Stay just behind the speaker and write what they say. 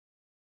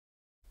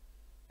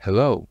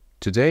Hello,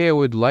 today I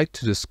would like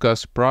to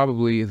discuss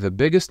probably the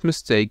biggest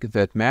mistake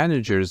that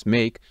managers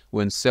make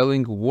when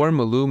selling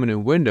warm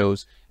aluminum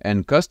windows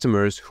and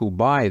customers who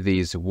buy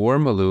these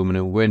warm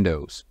aluminum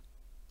windows.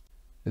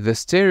 The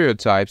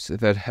stereotypes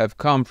that have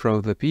come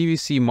from the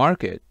PVC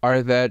market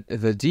are that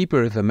the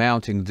deeper the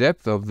mounting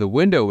depth of the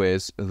window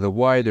is, the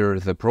wider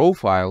the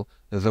profile,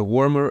 the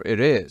warmer it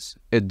is.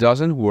 It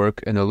doesn't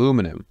work in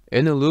aluminum.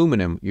 In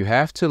aluminum, you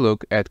have to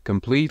look at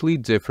completely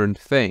different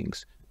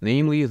things,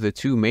 namely the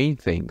two main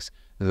things,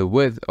 the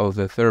width of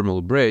the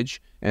thermal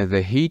bridge and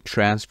the heat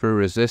transfer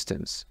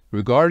resistance.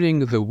 Regarding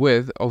the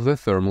width of the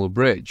thermal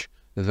bridge,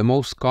 the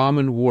most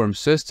common warm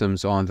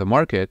systems on the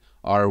market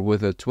are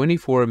with a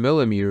 24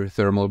 mm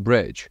thermal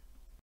bridge.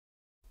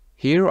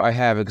 Here I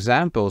have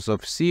examples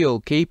of SEAL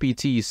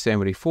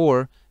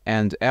KPT74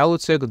 and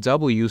Alutech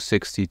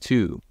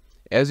W62.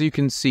 As you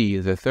can see,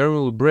 the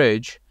thermal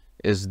bridge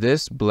is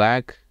this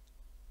black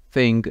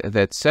thing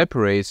that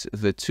separates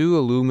the two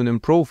aluminum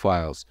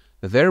profiles,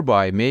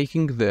 thereby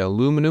making the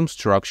aluminum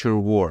structure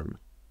warm.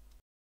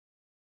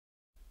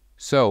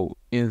 So,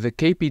 in the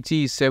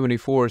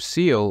KPT74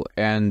 SEAL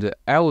and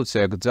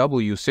Alutech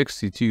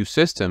W62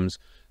 systems,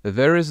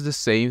 there is the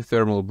same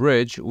thermal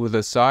bridge with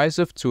a size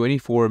of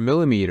 24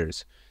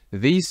 mm.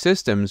 These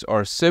systems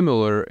are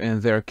similar in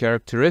their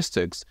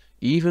characteristics,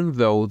 even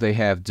though they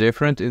have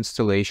different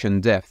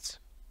installation depths.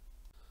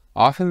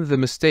 Often the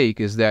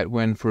mistake is that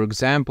when, for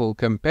example,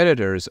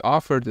 competitors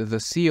offered the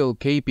SEAL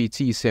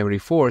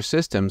KPT74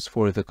 systems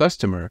for the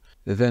customer,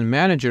 then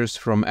managers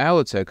from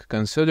Alutech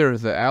consider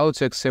the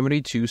Alutech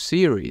 72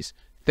 series,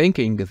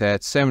 thinking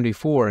that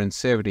 74 and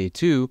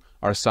 72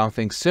 are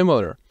something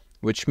similar,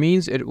 which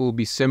means it will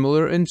be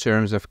similar in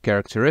terms of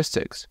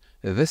characteristics.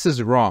 This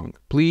is wrong.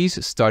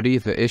 Please study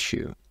the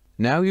issue.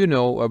 Now you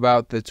know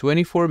about the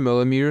 24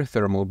 mm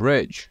thermal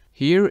bridge.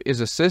 Here is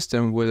a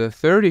system with a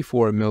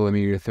 34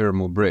 mm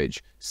thermal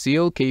bridge,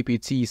 SEAL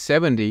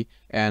KPT70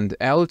 and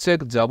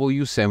Alutech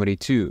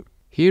W72.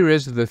 Here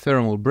is the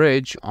thermal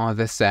bridge on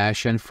the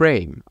sash and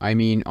frame,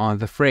 on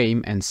the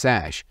frame and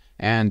sash,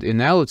 and in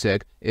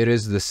Alutech it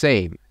is the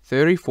same,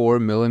 34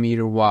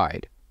 mm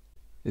wide.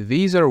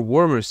 These are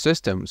warmer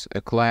systems,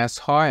 a class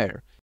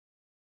higher.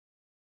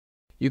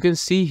 You can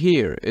see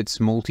here it's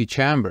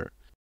multi-chamber.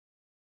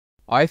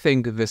 I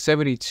think the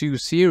 72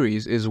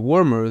 series is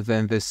warmer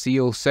than the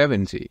SEAL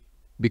 70,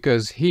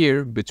 because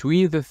here,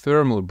 between the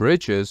thermal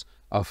bridges,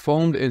 a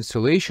foamed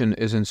insulation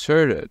is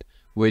inserted,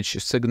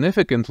 which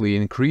significantly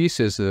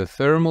increases the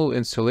thermal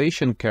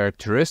insulation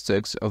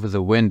characteristics of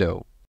the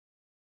window.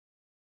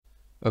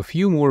 A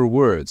few more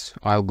words,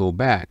 I'll go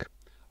back.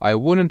 I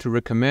wouldn't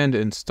recommend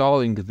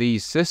installing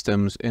these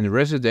systems in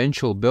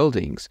residential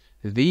buildings.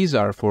 These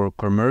are for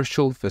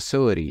commercial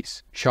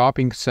facilities,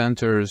 shopping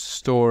centers,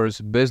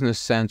 stores, business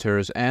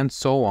centers, and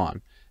so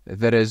on.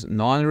 That is,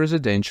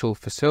 non-residential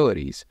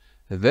facilities.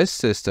 This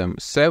system,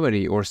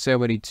 70 or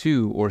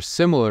 72 or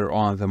similar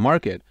on the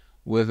market,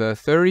 with a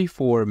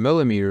 34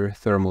 mm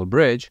thermal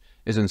bridge,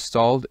 is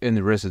installed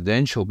in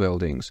residential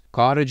buildings,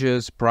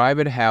 cottages,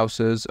 private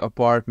houses,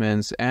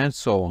 apartments, and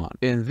so on.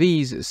 In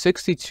these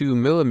 62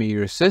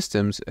 mm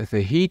systems,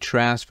 the heat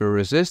transfer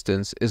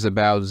resistance is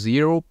about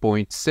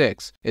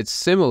 0.6. It's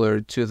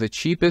similar to the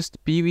cheapest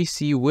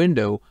PVC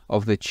window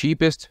of the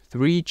cheapest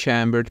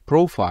three-chambered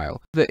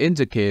profile. The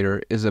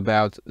indicator is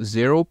about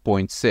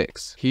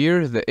 0.6.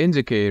 Here the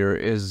indicator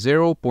is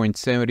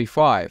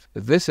 0.75.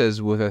 This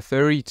is with a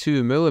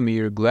 32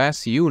 mm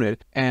glass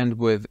unit and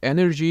with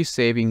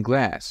energy-saving glass.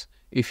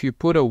 If you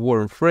put a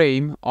warm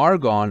frame,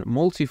 argon,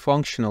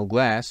 multifunctional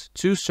glass,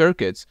 2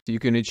 circuits, you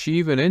can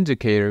achieve an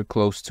indicator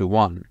close to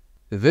 1.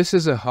 This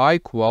is a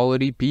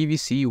high-quality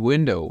PVC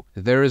window.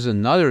 There is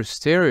another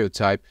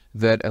stereotype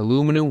that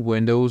aluminum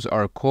windows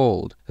are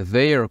cold.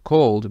 They are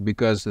cold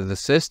because the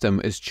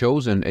system is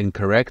chosen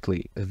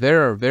incorrectly.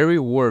 There are very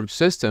warm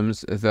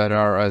systems that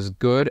are as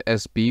good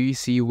as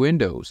PVC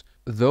windows.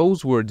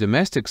 Those were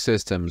domestic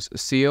systems,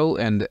 SEAL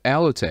and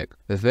Alutech.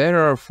 There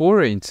are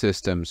foreign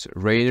systems,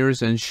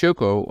 Reynaers and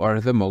Schuco are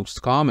the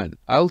most common.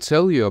 I'll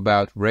tell you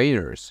about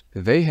Reynaers.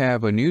 They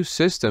have a new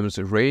systems,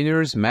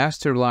 Reynaers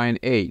Masterline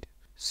 8.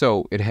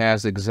 So it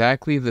has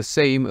exactly the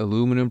same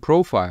aluminum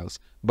profiles,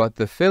 but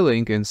the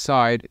filling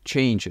inside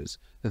changes.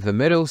 The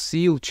metal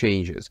seal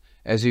changes.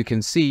 As you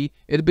can see,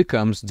 it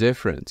becomes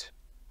different.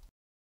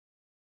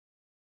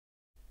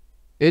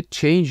 It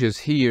changes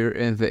here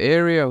in the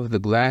area of the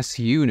glass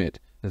unit.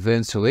 The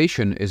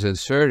insulation is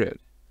inserted.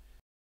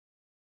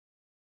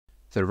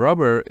 The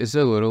rubber is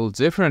a little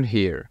different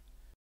here.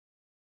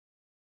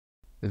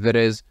 That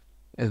is,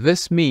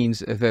 this means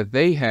that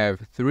they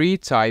have 3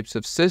 types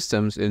of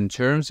systems in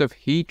terms of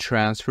heat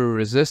transfer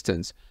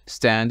resistance: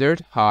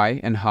 standard, high,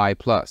 and high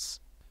plus.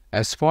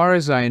 As far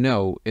as I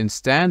know, in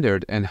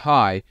standard and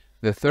high,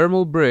 the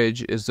thermal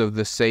bridge is of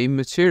the same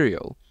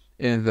material.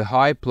 In the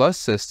high plus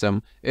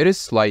system, it is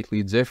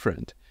slightly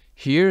different.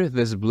 Here,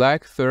 this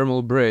black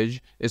thermal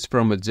bridge is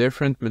from a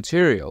different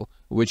material,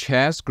 which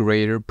has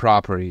greater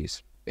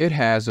properties. It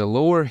has a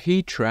lower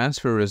heat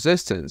transfer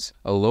resistance,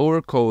 a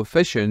lower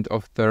coefficient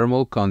of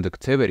thermal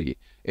conductivity.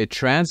 It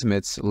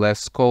transmits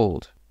less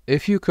cold.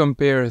 If you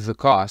compare the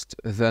cost,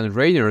 then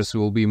Reynaers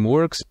will be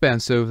more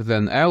expensive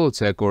than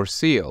Alutech or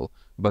Seal,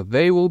 but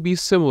they will be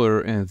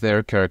similar in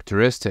their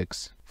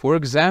characteristics. For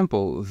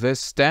example, this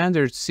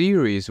standard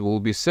series will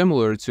be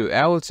similar to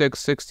Alutech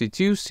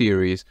 62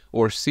 series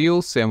or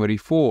Seal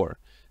 74.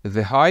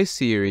 The high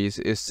series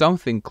is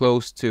something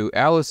close to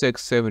Alutech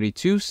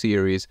 72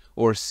 series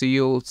or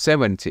Seal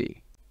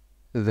 70.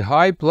 The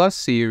High Plus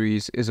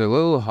series is a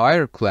little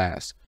higher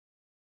class.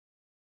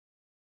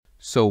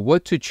 So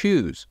what to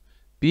choose?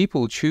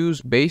 People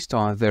choose based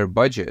on their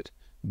budget,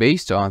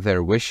 based on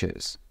their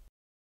wishes.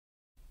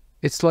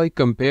 It's like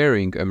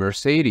comparing a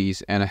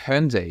Mercedes and a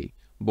Hyundai.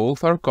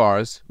 Both are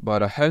cars,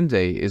 but a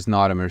Hyundai is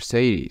not a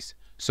Mercedes.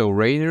 So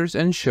Reynaers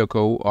and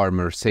Schuco are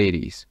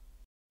Mercedes.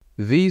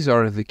 These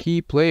are the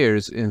key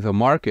players in the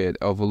market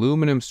of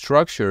aluminum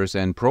structures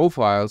and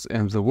profiles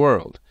in the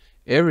world.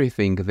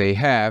 Everything they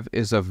have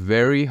is of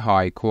very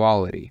high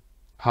quality.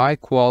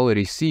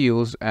 High-quality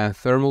seals and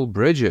thermal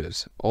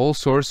bridges, all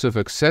sorts of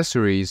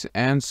accessories,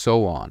 and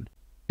so on.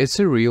 It's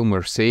a real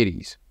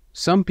Mercedes.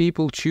 Some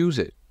people choose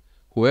it,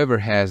 whoever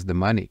has the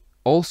money.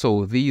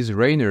 Also, these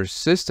Reynaers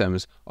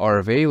systems are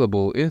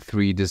available in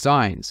 3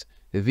 designs.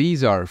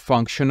 These are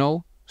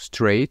functional,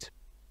 straight,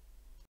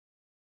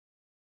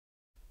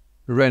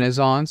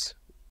 Renaissance,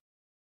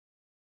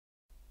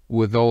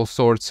 with all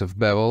sorts of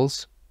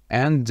bevels,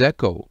 and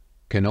deco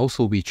can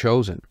also be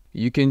chosen.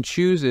 You can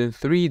choose in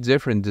 3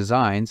 different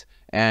designs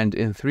and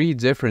in 3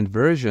 different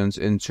versions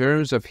in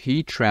terms of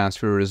heat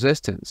transfer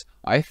resistance.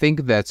 I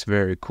think that's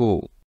very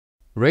cool.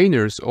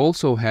 Reynaers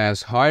also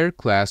has higher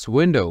class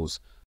windows.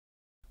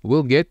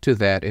 We'll get to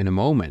that in a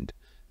moment.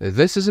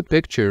 This is a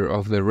picture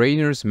of the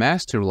Reynaers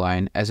master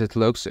line as it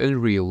looks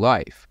in real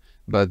life,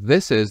 but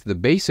this is the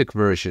basic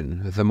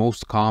version, the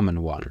most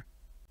common one.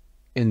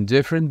 In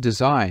different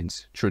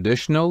designs,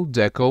 traditional,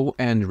 deco,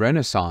 and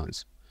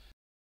Renaissance.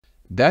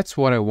 That's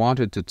what I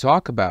wanted to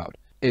talk about.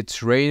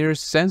 It's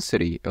Reynaers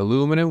Sensity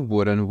aluminum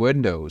wooden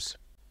windows.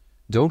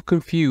 Don't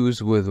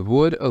confuse with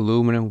wood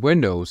aluminum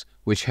windows,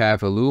 which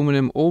have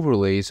aluminum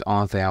overlays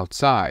on the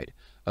outside.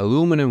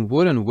 Aluminum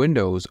wooden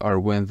windows are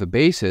when the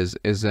basis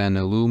is an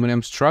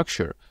aluminum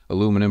structure,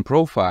 aluminum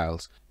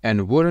profiles,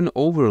 and wooden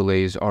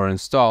overlays are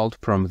installed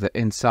from the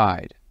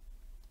inside.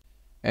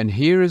 And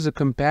here is a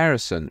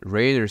comparison.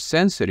 Reynaers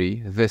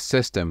Sensity, this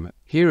system,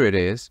 here it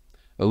is,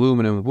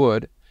 aluminum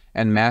wood,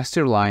 and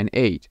Master Line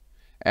 8.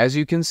 As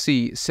you can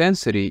see,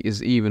 Sensity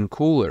is even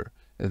cooler.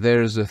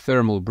 There's a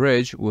thermal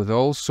bridge with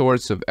all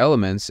sorts of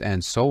elements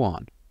and so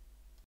on.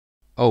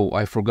 Oh,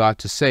 I forgot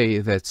to say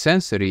that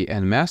Sensity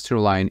and Master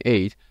Line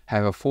 8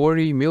 have a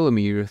 40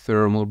 mm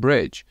thermal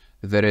bridge.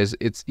 That is,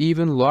 it's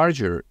even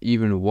larger,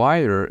 even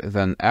wider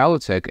than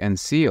Alutech and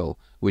Seal,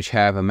 which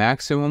have a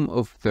maximum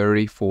of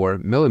 34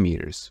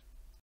 mm.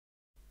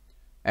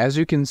 As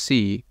you can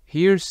see,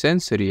 here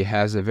Sensity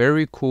has a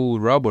very cool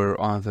rubber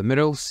on the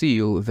middle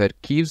seal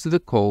that keeps the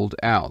cold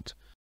out.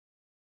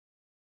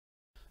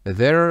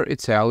 There are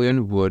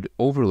Italian wood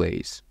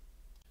overlays.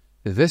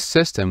 This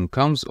system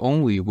comes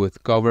only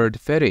with covered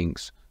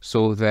fittings,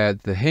 so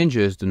that the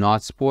hinges do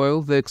not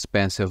spoil the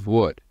expensive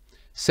wood.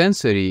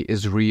 Sensity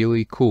is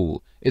really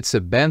cool. It's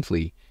a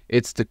Bentley.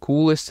 It's the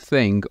coolest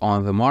thing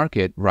on the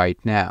market right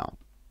now.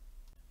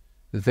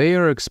 They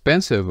are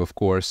expensive, of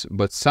course,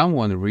 but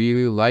someone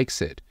really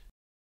likes it.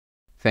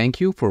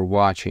 Thank you for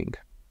watching.